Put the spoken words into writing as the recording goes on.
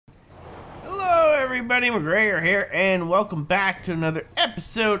everybody, MacGhriogair here, and welcome back to another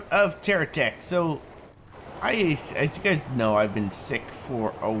episode of TerraTech. So, as you guys know, I've been sick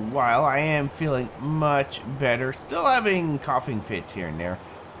for a while. I am feeling much better. Still having coughing fits here and there,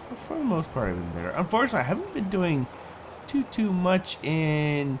 but for the most part, I've been better. Unfortunately, I haven't been doing too much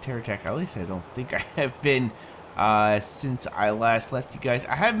in TerraTech. At least I don't think I have been since I last left you guys.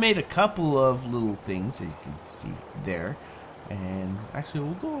 I have made a couple of little things, as you can see there. And actually,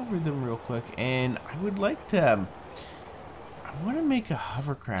 we'll go over them real quick. And I would like to, I want to make a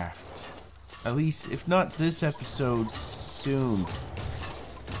hovercraft. At least, if not this episode, soon.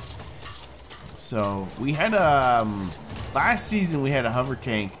 So, we had a, last season we had a hover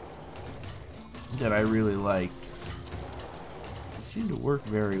tank that I really liked. It seemed to work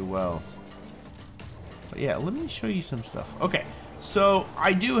very well. But yeah, let me show you some stuff. Okay, so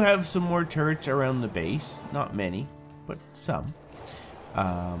I do have some more turrets around the base. Not many, but some.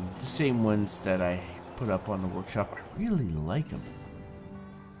 The same ones that I put up on the workshop. I really like them.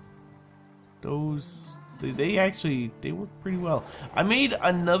 Those, they work pretty well. I made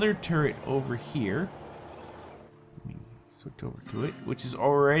another turret over here. Let me switch over to it, which is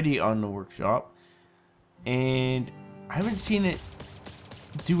already on the workshop. And I haven't seen it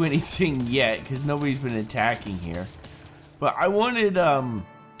do anything yet because nobody's been attacking here. But I wanted a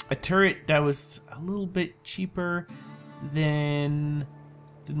turret that was a little bit cheaper than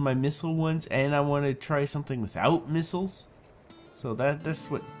my missile ones, and I want to try something without missiles. So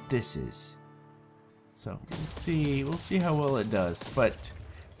that's what this is. So we'll see how well it does. But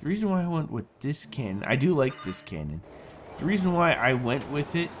the reason why I went with this cannon, I do like this cannon. The reason why I went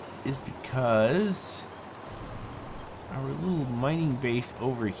with it is because our little mining base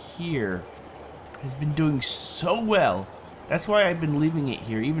over here has been doing so well. That's why I've been leaving it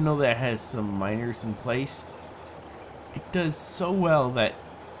here, even though that has some miners in place. It does so well that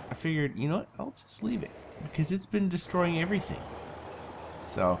I figured, you know what, I'll just leave it because it's been destroying everything.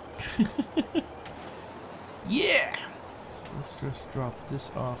 So, yeah. So let's just drop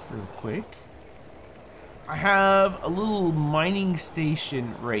this off real quick. I have a little mining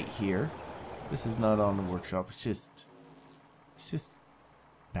station right here. This is not on the workshop. It's just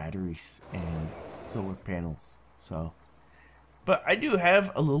batteries and solar panels. So, but I do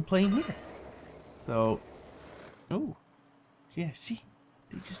have a little plane here. So, oh, yeah, see?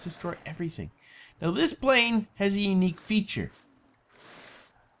 They just destroy everything. Now this plane has a unique feature.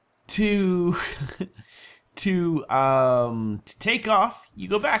 To take off, you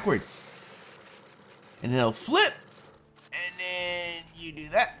go backwards. And it'll flip. And then you do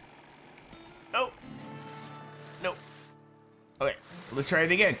that. Oh. Nope. Okay, let's try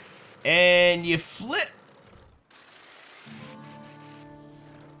it again. And you flip.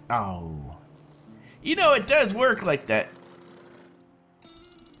 Oh. You know, it does work like that.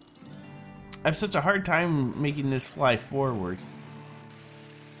 I have such a hard time making this fly forwards.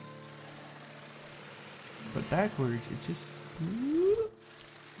 But backwards, it just...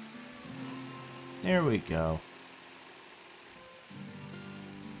 There we go.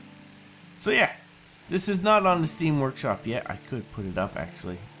 So yeah, this is not on the Steam Workshop yet. I could put it up,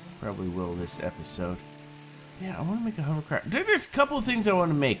 actually. Probably will this episode. Yeah, I want to make a hovercraft. There's a couple of things I want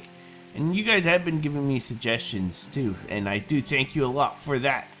to make. And you guys have been giving me suggestions, too. And I do thank you a lot for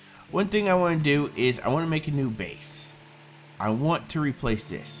that. One thing I want to do is I want to make a new base. I want to replace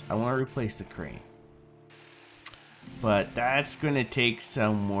this. I want to replace the crane. But that's going to take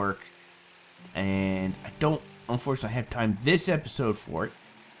some work. And I don't, unfortunately, have time this episode for it.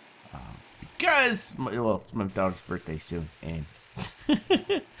 Because, well, it's my daughter's birthday soon. And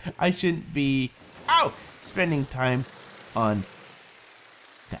I shouldn't be, spending time on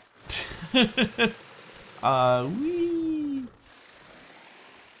that. Wee.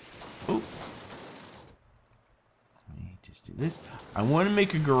 Oh. Let me just do this. I want to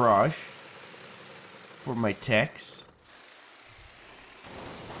make a garage for my techs.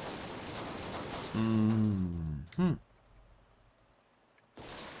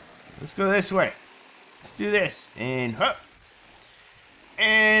 Let's go this way. Let's do this. And hup.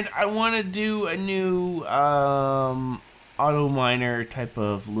 And I want to do a new auto miner type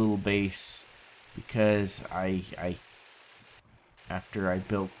of little base because after I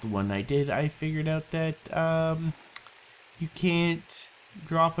built the one I did, I figured out that you can't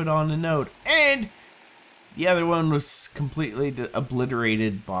drop it on a node. And the other one was completely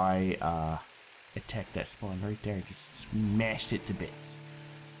obliterated by a tech that spawned right there. Just smashed it to bits.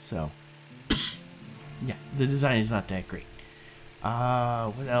 So, yeah, the design is not that great.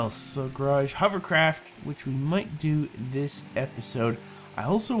 What else? So, garage, hovercraft, which we might do this episode. I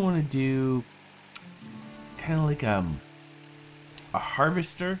also want to do kind of like a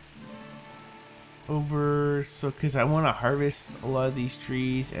harvester over, so because I want to harvest a lot of these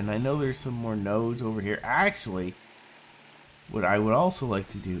trees, and I know there's some more nodes over here. Actually, what I would also like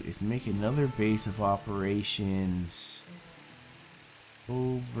to do is make another base of operations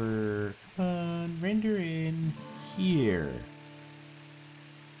over, come on, render in here.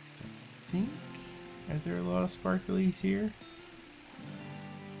 So I think, are there a lot of sparklies here?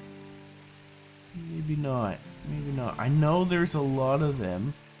 Maybe not, maybe not. I know there's a lot of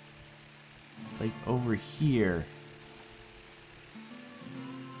them, like over here.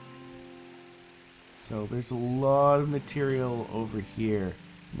 So there's a lot of material over here,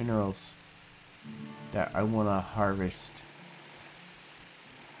 minerals, that I want to harvest.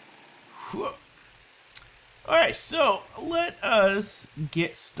 Alright, so let us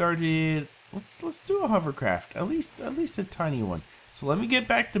get started. Let's do a hovercraft, at least a tiny one. So let me get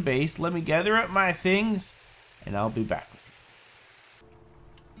back to base, let me gather up my things, and I'll be back with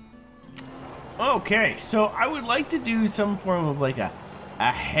you. Okay, so I would like to do some form of like a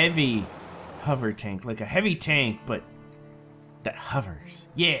heavy hover tank, like a heavy tank, but that hovers.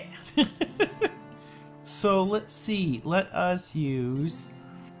 Yeah. So let's see, let us use,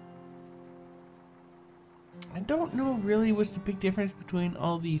 I don't know really what's the big difference between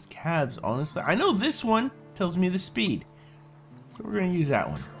all these cabs, honestly. I know this one tells me the speed, so we're going to use that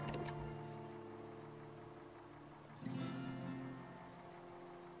one.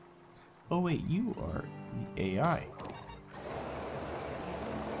 Oh wait, you are the AI.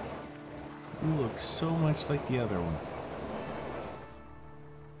 You look so much like the other one.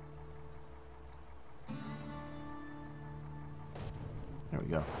 There we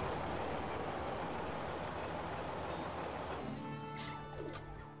go.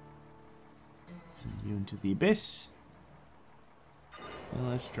 Send you into the abyss. And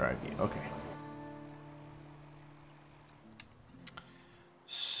let's drive you. Okay.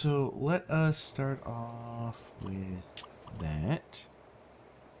 So let us start off with that.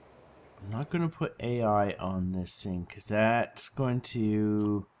 I'm not going to put AI on this thing because that's going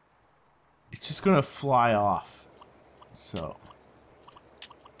to... it's just going to fly off. So...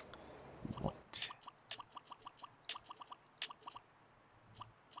 what?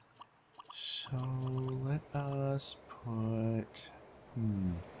 So let us put...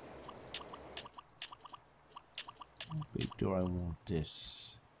 how big do I want this?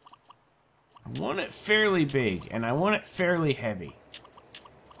 I want it fairly big, and I want it fairly heavy.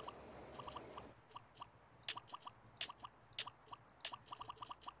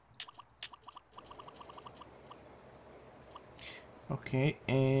 Okay,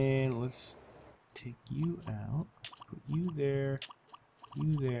 and let's take you out. Put you there,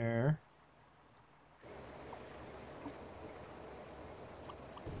 you there.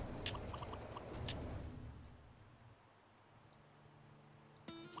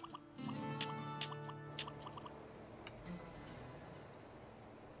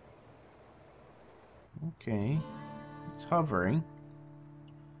 Okay, it's hovering.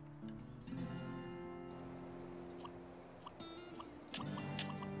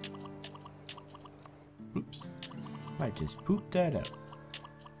 Oops, I just pooped that out.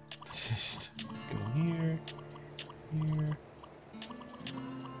 Just go here, here.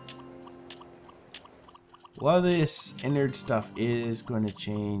 A lot of this innard stuff is going to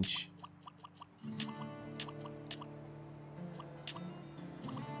change.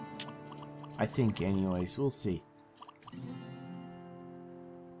 I think anyways, we'll see.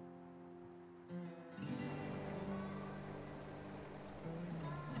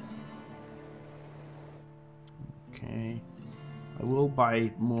 Okay. I will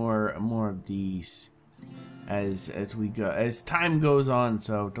buy more of these as we go, as time goes on,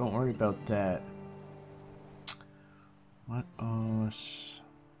 so don't worry about that. What else?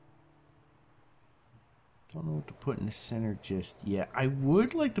 Don't know what to put in the center just yet. I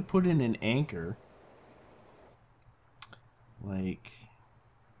would like to put in an anchor. Like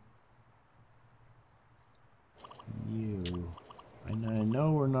you. I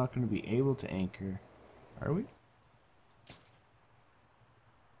know we're not going to be able to anchor. Are we?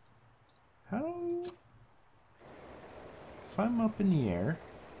 How? If I'm up in the air,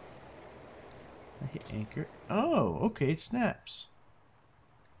 I hit anchor. Oh, okay, it snaps.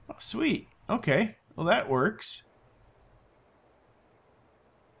 Oh, sweet. Okay. Well, that works.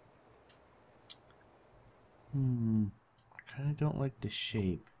 I kind of don't like the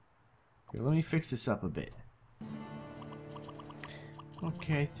shape. Here, let me fix this up a bit.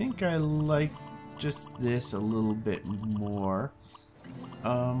 Okay, I think I like just this a little bit more.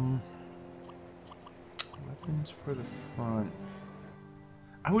 Weapons for the front.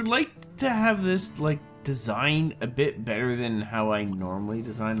 I would like to have this, like, designed a bit better than how I normally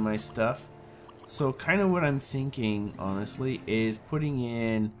design my stuff. So kind of what I'm thinking, honestly, is putting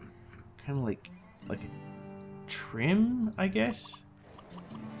in kind of like a trim, I guess.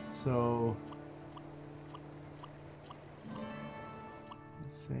 So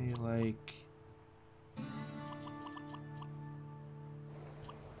let's say like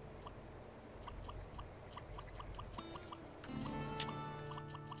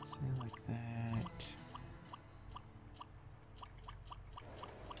that.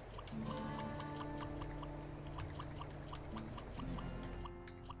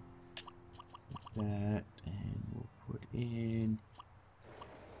 That, and we'll put in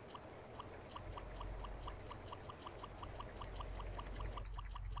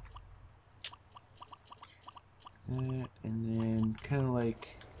that, and then kind of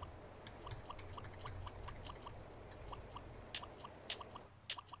like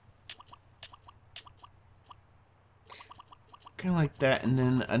that, and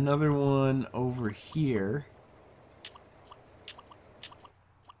then another one over here.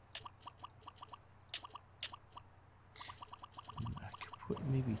 I could put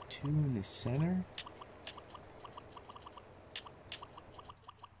maybe 2 in the center.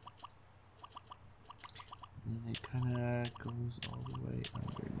 And then it kind of goes all the way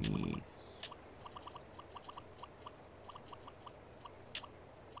underneath.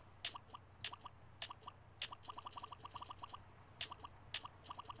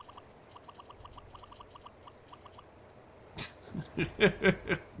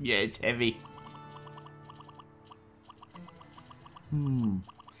 Yeah, it's heavy.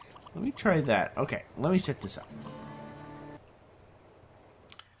 Let me try that. Okay, let me set this up.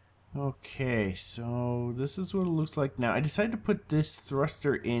 Okay, so this is what it looks like now. I decided to put this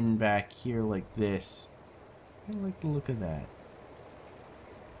thruster in back here like this. I like the look of that.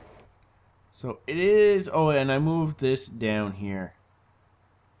 So it is... Oh, and I moved this down here.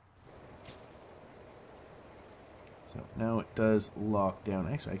 So now it does lock down.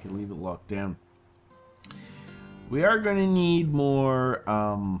 Actually, I could leave it locked down. We are going to need more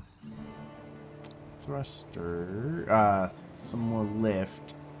thruster, some more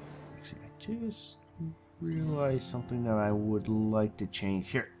lift. Actually, I just realized something that I would like to change.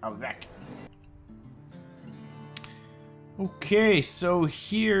 Here, I'll be back. Okay, so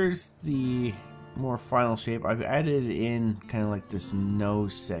here's the more final shape. I've added in kind of like this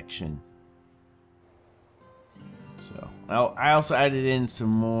nose section. So I also added in some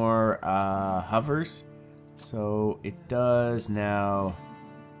more hovers, so it does now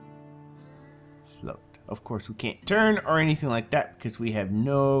float. Of course, we can't turn or anything like that because we have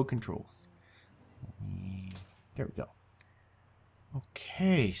no controls. There we go.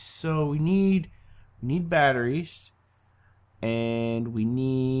 Okay, so we need batteries, and we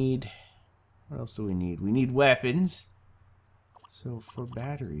need, what else do we need? We need weapons. So for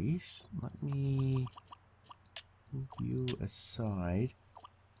batteries, let me move you aside.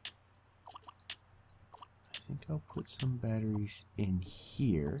 I think I'll put some batteries in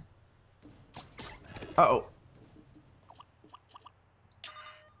here. Uh-oh.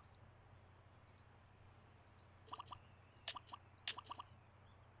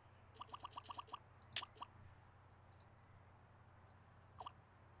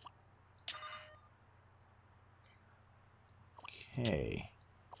 Okay.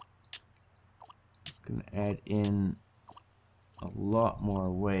 It's going to add in a lot more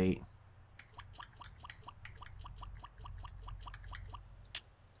weight.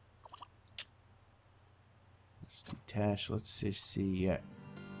 Let's detach. Let's just see.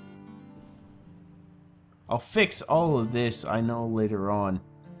 I'll fix all of this, I know, later on.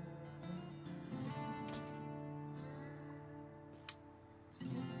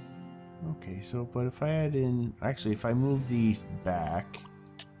 Okay, so, but if I add in, actually, if I move these back,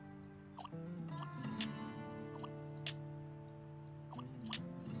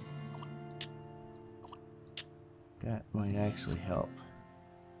 that might actually help.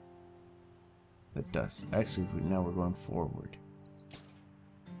 That does. Actually, now we're going forward.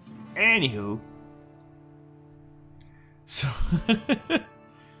 Anywho. So,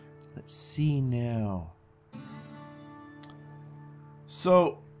 let's see now.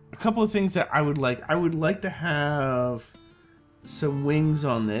 So, a couple of things that I would like. I would like to have some wings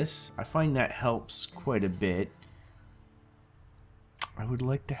on this. I find that helps quite a bit. I would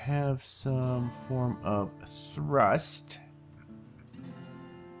like to have some form of thrust.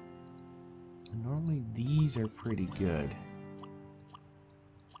 Normally these are pretty good.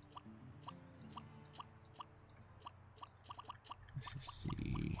 Let's just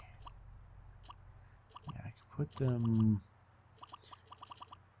see. Yeah, I could put them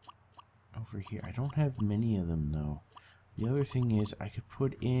over here. I don't have many of them though. The other thing is I could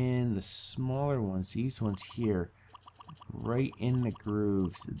put in the smaller ones, these ones here, right in the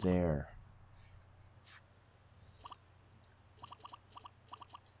grooves there.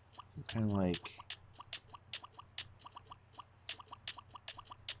 Kind of like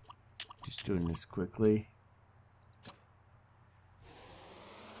just doing this quickly.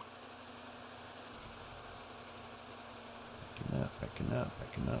 Backing up, backing up,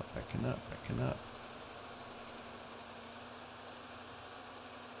 backing up, backing up, backing up.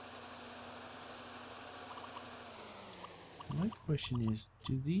 My question is,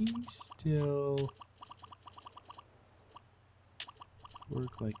 do these still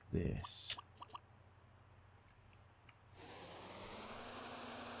work like this?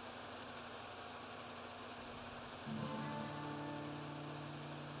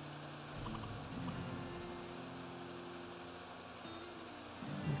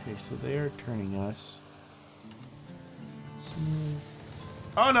 Okay, so they are turning us. Let's move.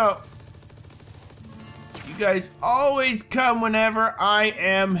 Oh no! You guys always come whenever I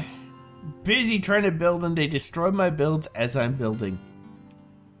am busy trying to build and they destroy my builds as I'm building.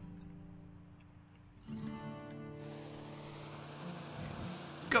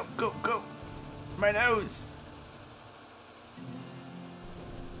 Yes. Go, go, go! My nose!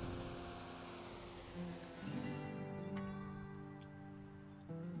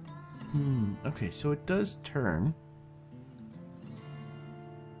 Okay, so it does turn.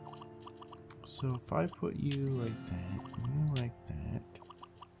 So if I put you like that, you like that.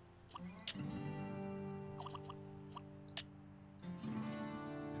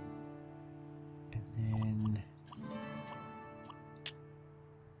 And then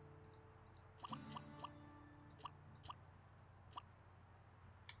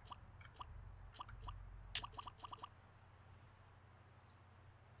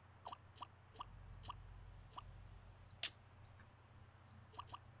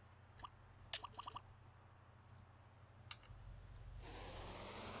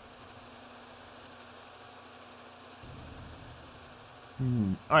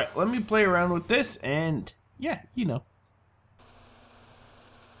alright, let me play around with this and yeah, you know.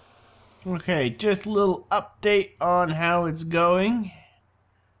 Okay, just a little update on how it's going.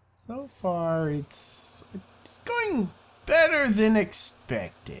 So far, it's going better than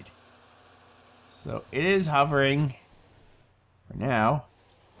expected. So it is hovering for now.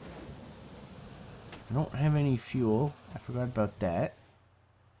 I don't have any fuel. I forgot about that.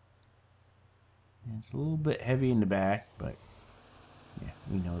 And it's a little bit heavy in the back, but yeah,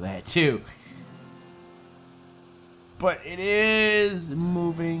 we know that too. But it is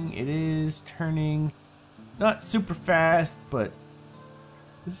moving, it is turning. It's not super fast, but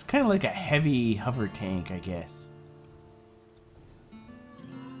this is kind of like a heavy hover tank, I guess.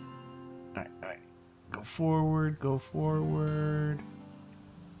 Alright, alright. Go forward, go forward.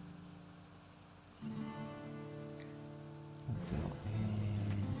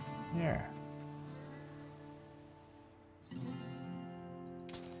 And there.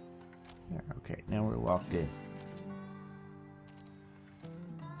 Okay, now we're locked in.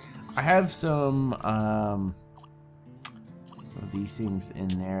 I have some of these things in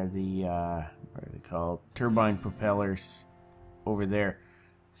there, the what are they called? Turbine propellers over there.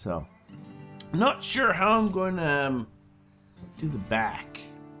 So I'm not sure how I'm going to do the back.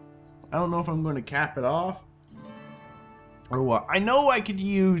 I don't know if I'm going to cap it off or what. I know I could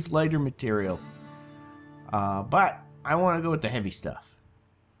use lighter material, but I want to go with the heavy stuff.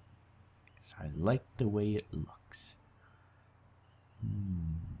 I like the way it looks.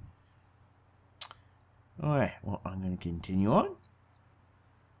 Alright, well, I'm going to continue on.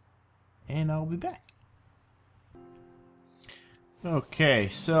 And I'll be back. Okay,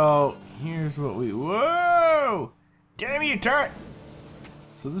 so here's what we... Whoa! Damn you, turret!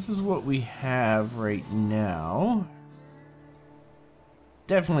 So this is what we have right now.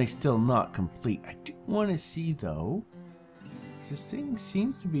 Definitely still not complete. I do want to see, though. This thing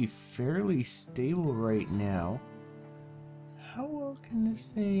seems to be fairly stable right now. How well can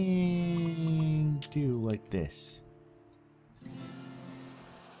this thing do like this?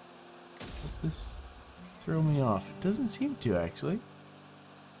 Does this throw me off? It doesn't seem to, actually.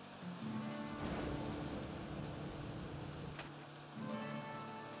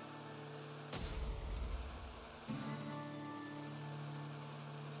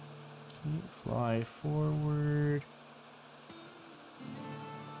 Fly forward.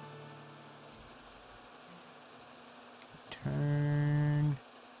 Turn.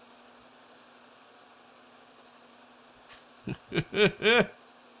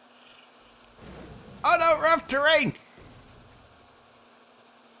 Oh no, rough terrain!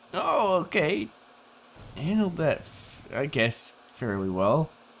 Oh, okay. Handled that I guess, fairly well.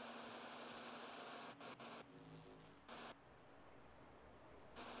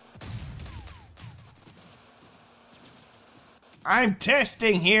 I'm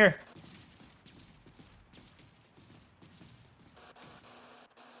testing here.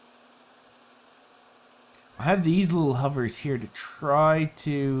 I have these little hovers here to try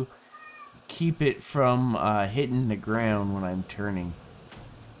to keep it from hitting the ground when I'm turning.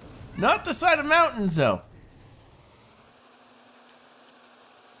 Not the side of mountains, though.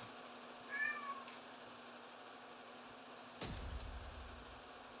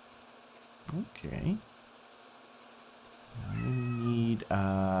 Okay. I'm gonna need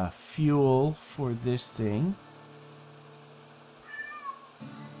fuel for this thing.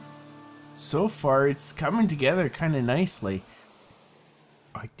 So far, it's coming together kind of nicely.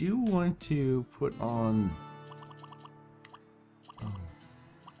 I do want to put on...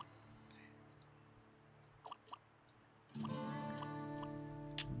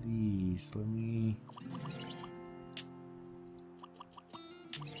 these. Let me...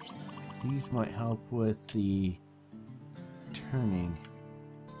 these might help with the turning.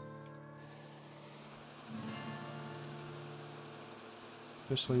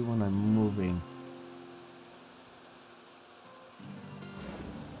 Especially when I'm moving.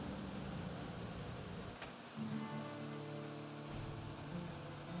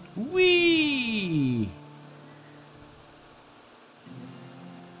 Whee!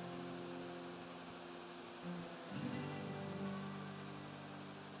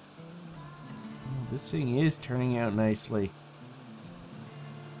 Oh, this thing is turning out nicely.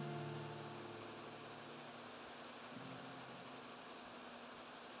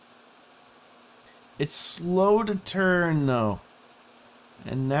 It's slow to turn though,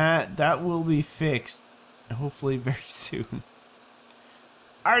 and that will be fixed hopefully very soon.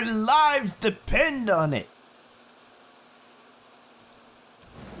 Our lives depend on it.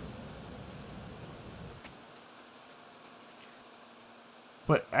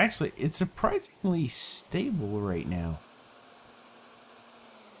 But actually, it's surprisingly stable right now.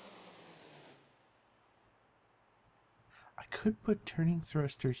 I could put turning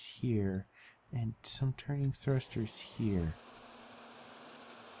thrusters here and some turning thrusters here.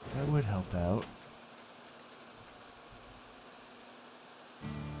 That would help out.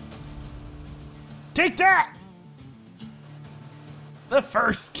 Take that! The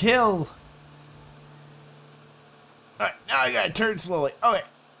first kill! Alright, now I gotta turn slowly. Okay.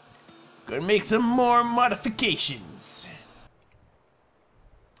 Gonna make some more modifications.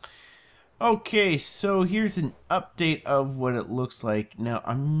 Okay, so here's an update of what it looks like. Now,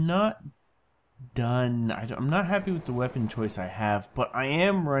 I'm not done. I'm not happy with the weapon choice I have, but I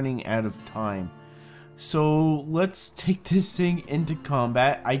am running out of time. So let's take this thing into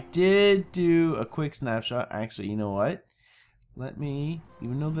combat. I did do a quick snapshot. Actually, you know what? Let me,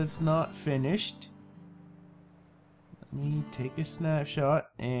 even though that's not finished, let me take a snapshot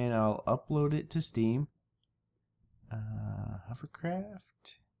and I'll upload it to Steam.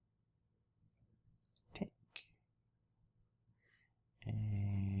 Hovercraft. Tank.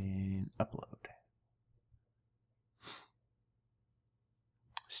 And upload.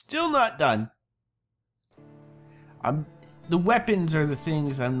 Still not done. The weapons are the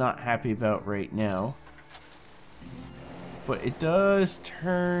things I'm not happy about right now. But it does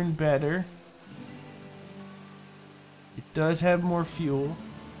turn better. It does have more fuel.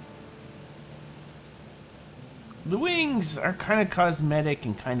 The wings are kind of cosmetic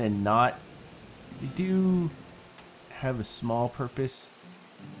and kind of not. They do have a small purpose.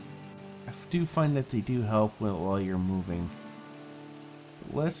 I do find that they do help while you're moving.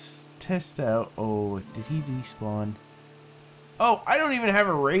 Let's test out. Oh, did he despawn? Oh, I don't even have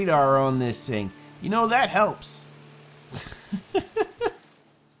a radar on this thing. You know, that helps.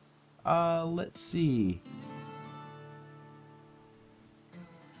 Let's see.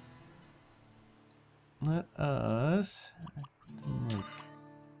 Let us...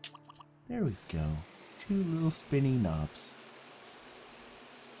 there we go. Two little spinny knobs.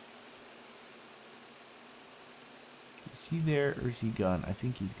 Is he there or is he gone? I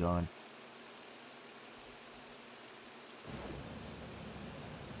think he's gone.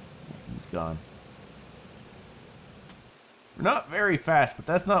 He's gone. We're not very fast, but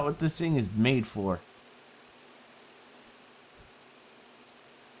that's not what this thing is made for.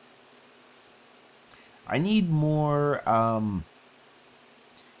 I need more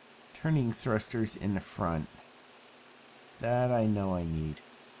turning thrusters in the front. That I know I need.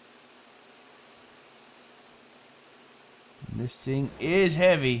 This thing is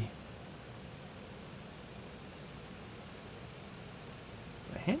heavy.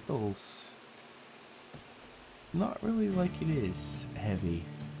 The handles. not really like it is heavy.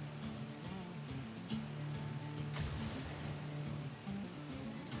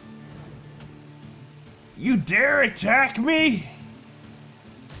 You dare attack me?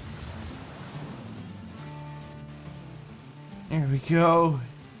 There we go.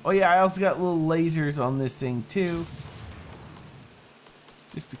 Oh yeah, I also got little lasers on this thing too.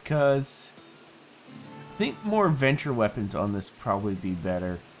 Just because I think more venture weapons on this probably be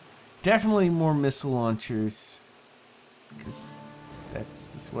better. Definitely more missile launchers, because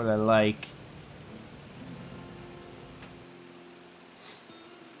that's just what I like.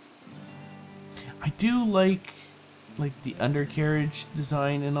 I do like the undercarriage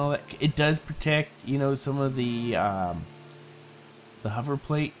design and all that. It does protect, you know, some of the hover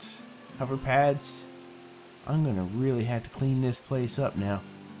plates, hover pads. I'm gonna really have to clean this place up now.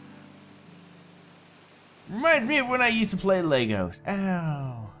 Reminds me of when I used to play Legos.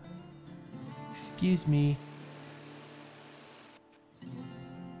 Ow. Excuse me.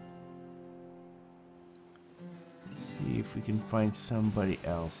 Let's see if we can find somebody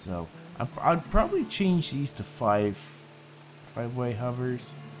else. So I'd probably change these to five-way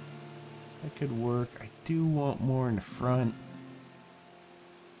hovers. That could work. I do want more in the front.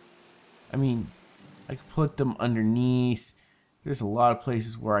 I mean, I could put them underneath. There's a lot of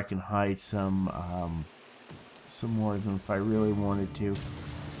places where I can hide some more of them if I really wanted to.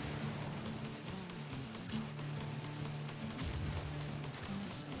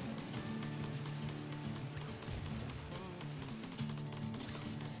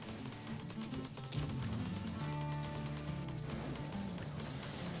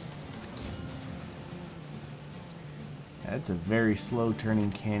 That's a very slow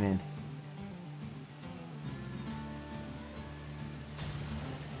turning cannon.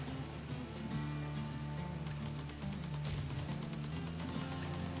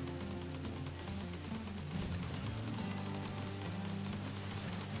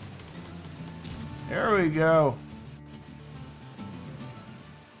 There we go.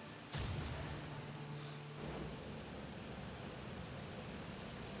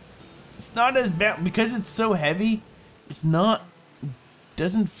 It's not as bad because it's so heavy. It's not,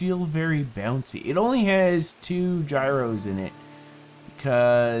 doesn't feel very bouncy. It only has 2 gyros in it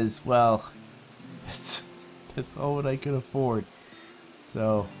because, well, that's all what I could afford.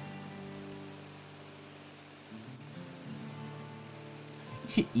 So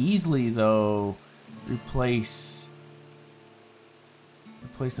you could easily though replace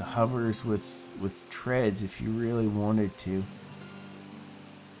the hovers with treads if you really wanted to.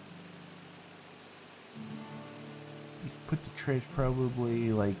 Put the treads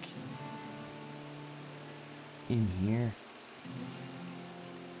probably like in here.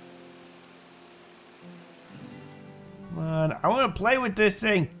 Come on, I want to play with this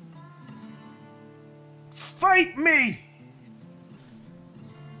thing. Fight me!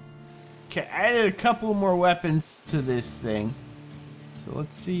 Okay, I added a couple more weapons to this thing. So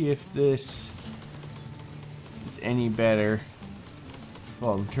let's see if this is any better.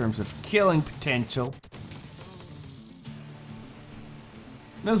 Well, in terms of killing potential.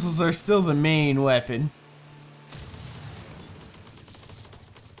 Missiles are still the main weapon.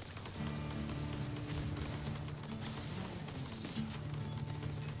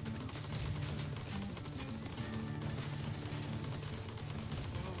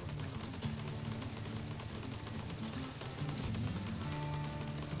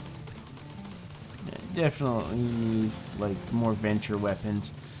 Definitely needs like more venture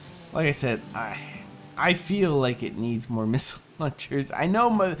weapons. Like I said, I feel like it needs more missile launchers. I know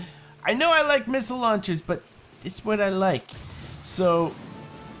I like missile launchers, but it's what I like. So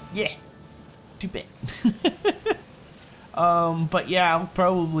yeah, too bad. But yeah, I'll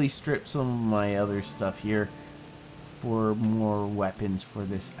probably strip some of my other stuff here for more weapons for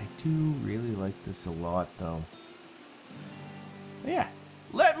this. I do really like this a lot though. But yeah.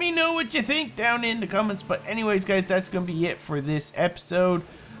 Let me know what you think down in the comments. But anyways, guys, that's going to be it for this episode.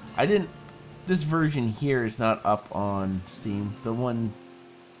 This version here is not up on Steam. The one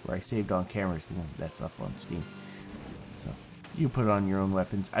where I saved on camera is the one that's up on Steam. So, you put on your own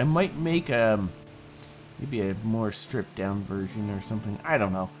weapons. I might make maybe a more stripped down version or something. I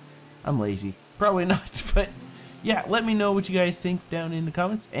don't know. I'm lazy. Probably not, but yeah, let me know what you guys think down in the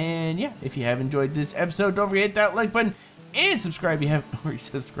comments. And yeah, if you have enjoyed this episode, don't forget that like button. And subscribe if you haven't already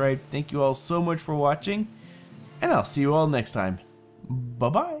subscribed. Thank you all so much for watching. And I'll see you all next time.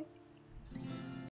 Bye-bye.